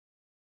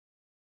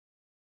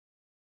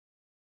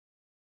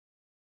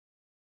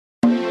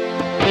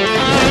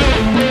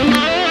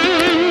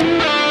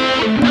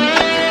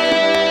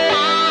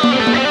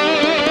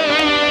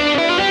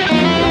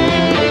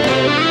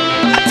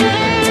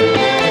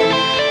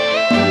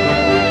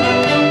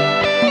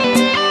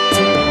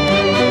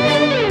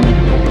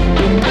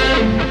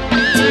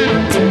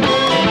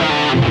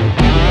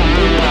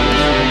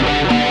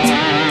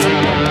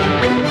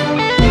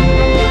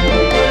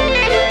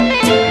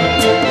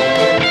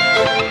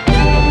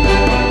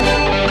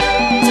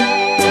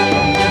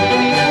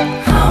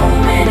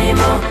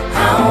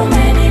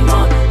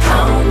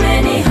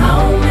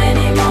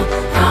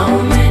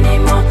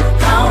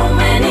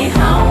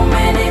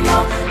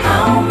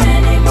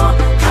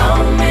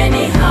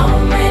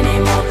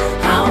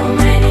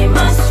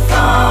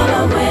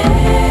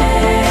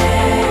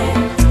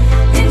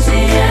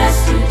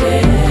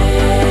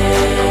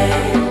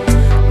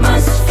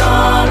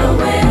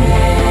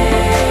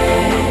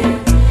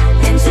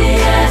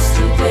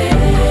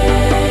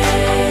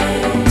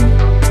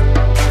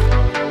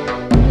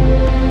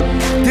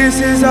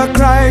a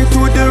cry to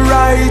the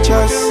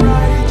righteous.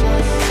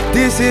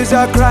 This is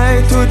a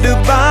cry to the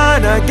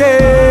born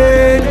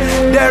again.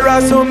 There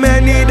are so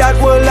many that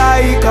were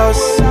like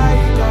us,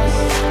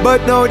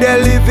 but now they're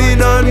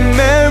living on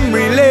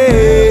memory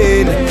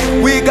lane.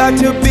 We got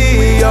to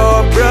be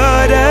your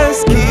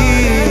brother's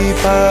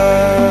keeper.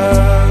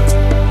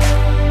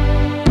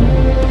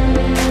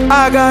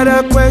 I got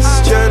a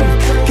question,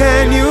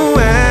 can you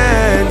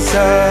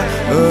answer?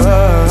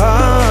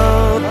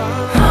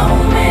 How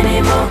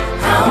many more?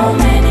 How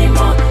many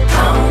more?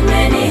 How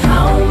many?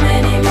 How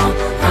many more?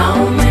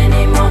 How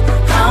many more?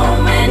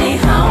 How many?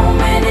 How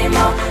many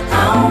more?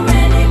 How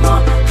many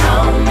more?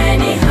 How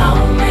many? How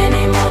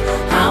many more?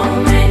 How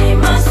many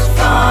must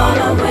fall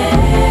away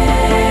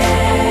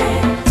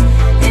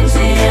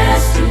into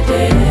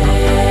yesterday?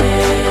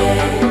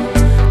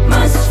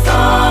 Must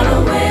fall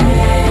away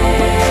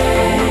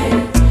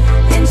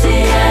into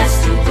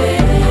yesterday.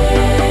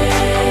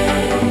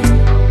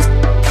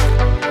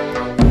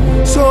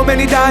 So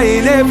many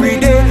dying every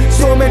day,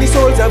 so many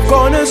souls have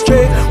gone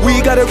astray.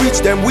 We gotta reach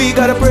them, we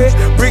gotta pray,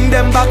 bring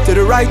them back to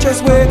the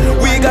righteous way.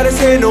 We gotta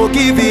say no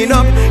giving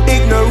up,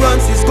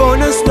 ignorance is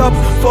gonna stop.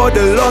 For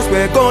the lost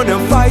we're gonna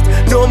fight,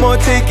 no more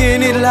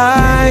taking it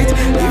light.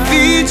 If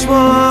each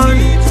one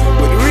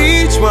would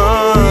reach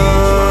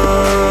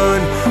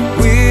one,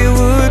 we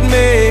would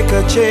make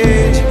a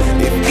change.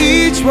 If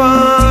each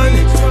one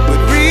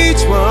would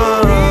reach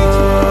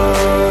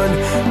one,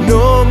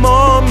 no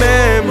more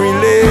memory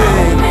lane.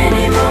 How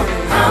many more?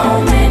 How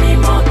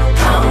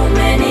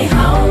many?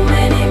 How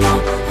many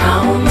more?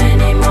 How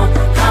many more?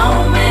 How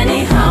many?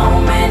 How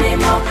many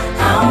more?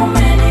 How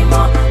many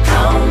more?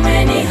 How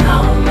many?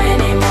 How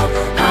many more?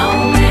 How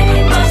many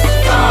must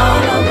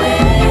fall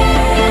away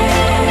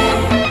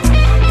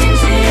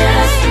into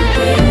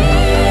yesterday?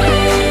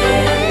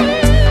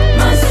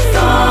 Must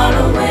fall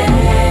away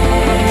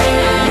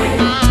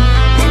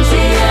into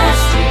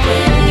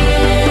yesterday.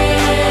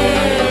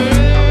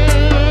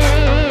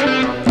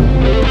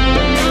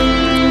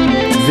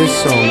 This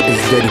song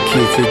is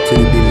dedicated to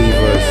the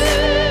believers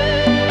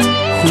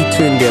who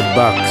turn their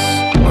backs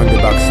on the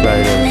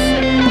backsliders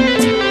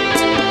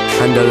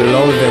and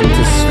allow them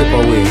to slip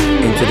away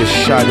into the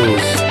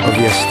shadows of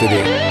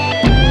yesterday.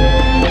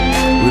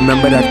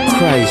 Remember that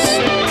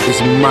Christ is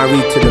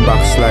married to the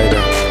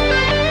backslider,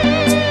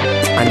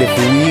 and if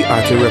we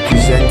are to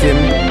represent him,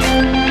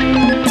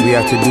 we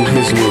are to do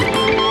his work.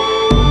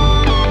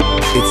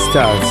 It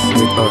starts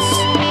with us.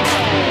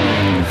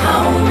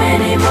 How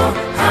many more?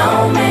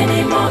 How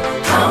many more?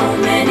 How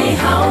many?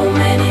 How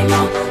many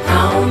more?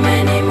 How many?